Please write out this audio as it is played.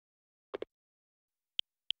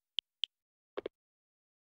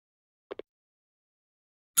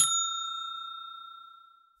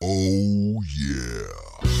Oh yeah.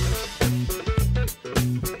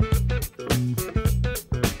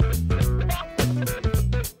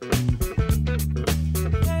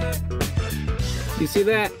 You see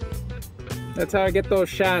that? That's how I get those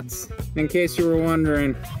shots, in case you were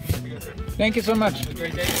wondering. Thank you so much.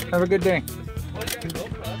 Have a good day.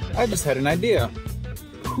 I just had an idea.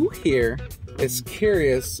 Who here is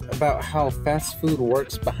curious about how fast food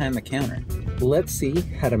works behind the counter? Let's see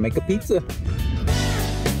how to make a pizza.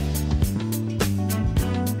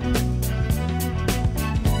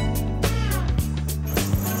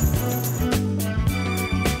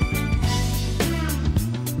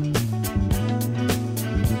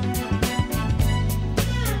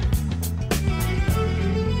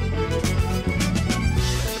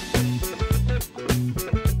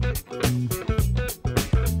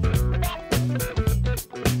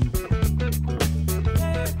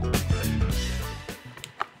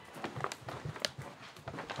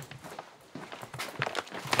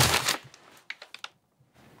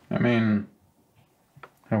 I mean,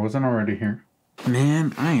 I wasn't already here.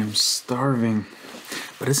 Man, I am starving.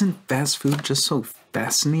 But isn't fast food just so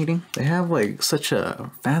fascinating? They have like such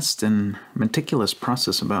a fast and meticulous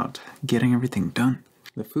process about getting everything done.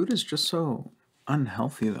 The food is just so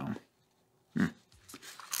unhealthy though.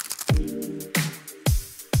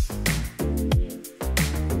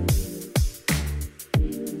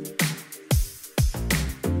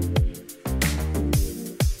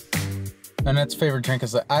 Annette's favorite drink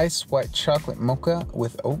is the iced white chocolate mocha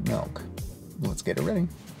with oat milk. Let's get it ready.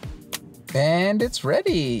 And it's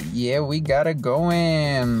ready. Yeah, we got it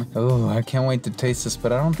going. Oh, I can't wait to taste this,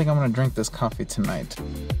 but I don't think I'm gonna drink this coffee tonight.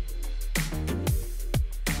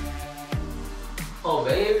 Oh,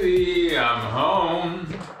 baby, I'm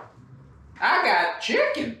home. I got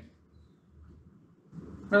chicken.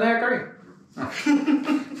 Where the heck are you?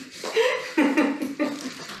 And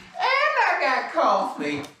I got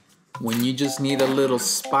coffee. When you just need a little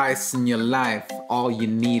spice in your life, all you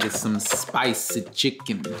need is some spicy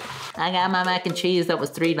chicken. I got my mac and cheese that was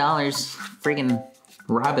 $3. Friggin'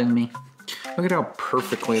 robbing me. Look at how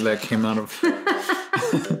perfectly that came out of.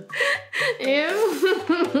 Ew.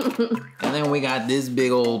 And then we got this big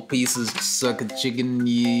old piece of sucker chicken.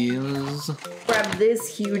 Yes. Grab this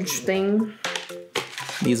huge thing.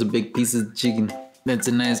 These are big pieces of chicken. That's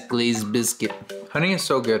a nice glazed biscuit. Honey is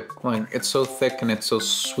so good. Like, it's so thick and it's so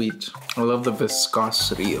sweet. I love the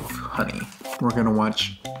viscosity of honey. We're gonna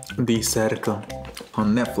watch The Circle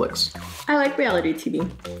on Netflix. I like reality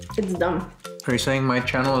TV. It's dumb. Are you saying my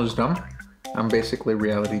channel is dumb? I'm basically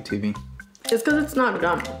reality TV. It's because it's not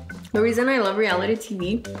dumb. The reason I love reality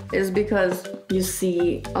TV is because you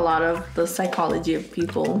see a lot of the psychology of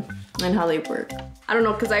people and how they work. I don't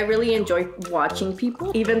know, because I really enjoy watching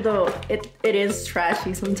people, even though it is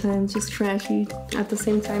trashy sometimes, just trashy. At the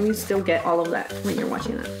same time, you still get all of that when you're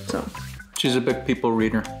watching that, so. She's a big people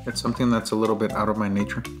reader. It's something that's a little bit out of my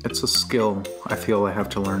nature. It's a skill I feel I have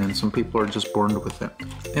to learn, and some people are just born with it.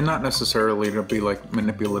 And not necessarily to be like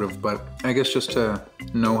manipulative, but I guess just to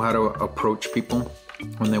know how to approach people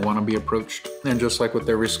when they want to be approached. And just like with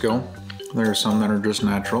every skill, there are some that are just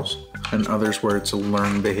naturals, and others where it's a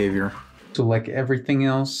learned behavior. So like everything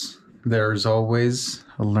else, there's always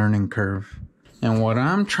a learning curve. And what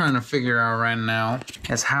I'm trying to figure out right now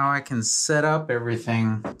is how I can set up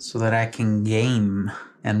everything so that I can game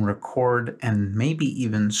and record and maybe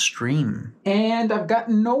even stream. And I've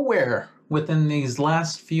gotten nowhere within these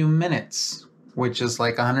last few minutes, which is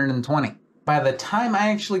like 120. By the time I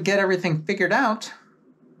actually get everything figured out,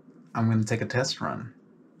 I'm gonna take a test run.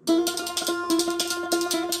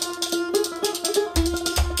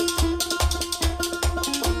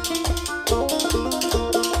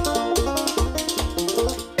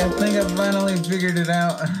 I think I finally figured it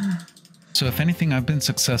out. So if anything, I've been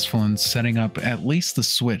successful in setting up at least the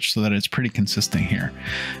switch so that it's pretty consistent here.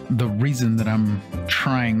 The reason that I'm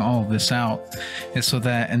trying all this out is so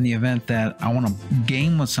that in the event that I want to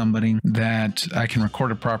game with somebody, that I can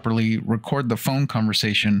record it properly, record the phone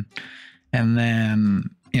conversation, and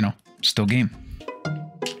then, you know, still game.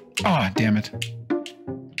 Oh, damn it.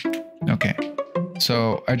 Okay.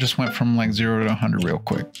 So I just went from like 0 to 100 real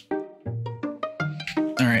quick.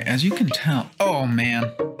 All right, as you can tell, oh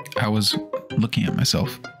man, I was looking at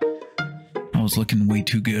myself. I was looking way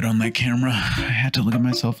too good on that camera. I had to look at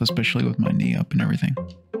myself, especially with my knee up and everything.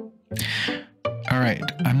 All right,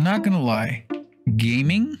 I'm not gonna lie.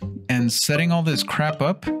 Gaming and setting all this crap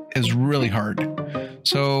up is really hard.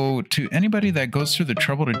 So to anybody that goes through the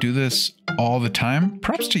trouble to do this all the time,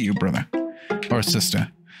 props to you, brother or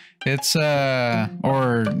sister. It's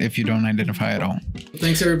or if you don't identify at all.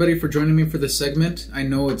 Thanks everybody for joining me for this segment. I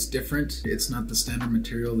know it's different. It's not the standard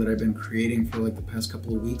material that I've been creating for like the past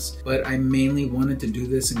couple of weeks, but I mainly wanted to do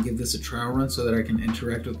this and give this a trial run so that I can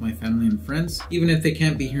interact with my family and friends, even if they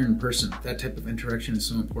can't be here in person. That type of interaction is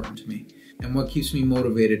so important to me and what keeps me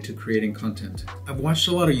motivated to creating content. I've watched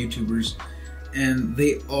a lot of YouTubers and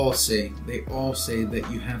they all say that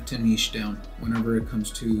you have to niche down whenever it comes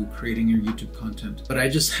to creating your YouTube content. But I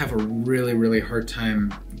just have a really hard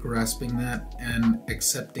time grasping that and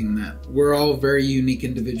accepting that. We're all very unique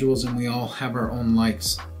individuals and we all have our own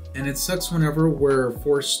likes. And it sucks whenever we're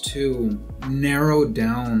forced to narrow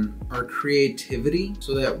down our creativity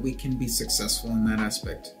so that we can be successful in that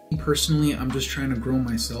aspect. Personally, I'm just trying to grow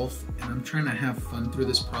myself and I'm trying to have fun through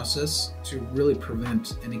this process to really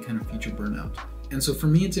prevent any kind of future burnout. And so for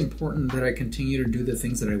me, it's important that I continue to do the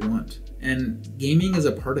things that I want. And gaming is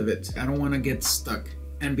a part of it. I don't want to get stuck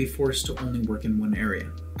and be forced to only work in one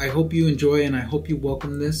area. I hope you enjoy and I hope you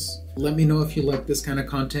welcome this. Let me know if you like this kind of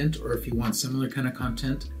content or if you want similar kind of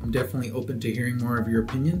content. I'm definitely open to hearing more of your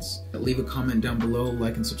opinions. Leave a comment down below,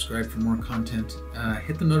 like and subscribe for more content.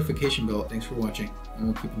 Hit the notification bell. Thanks for watching and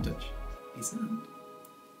we'll keep in touch. Peace out.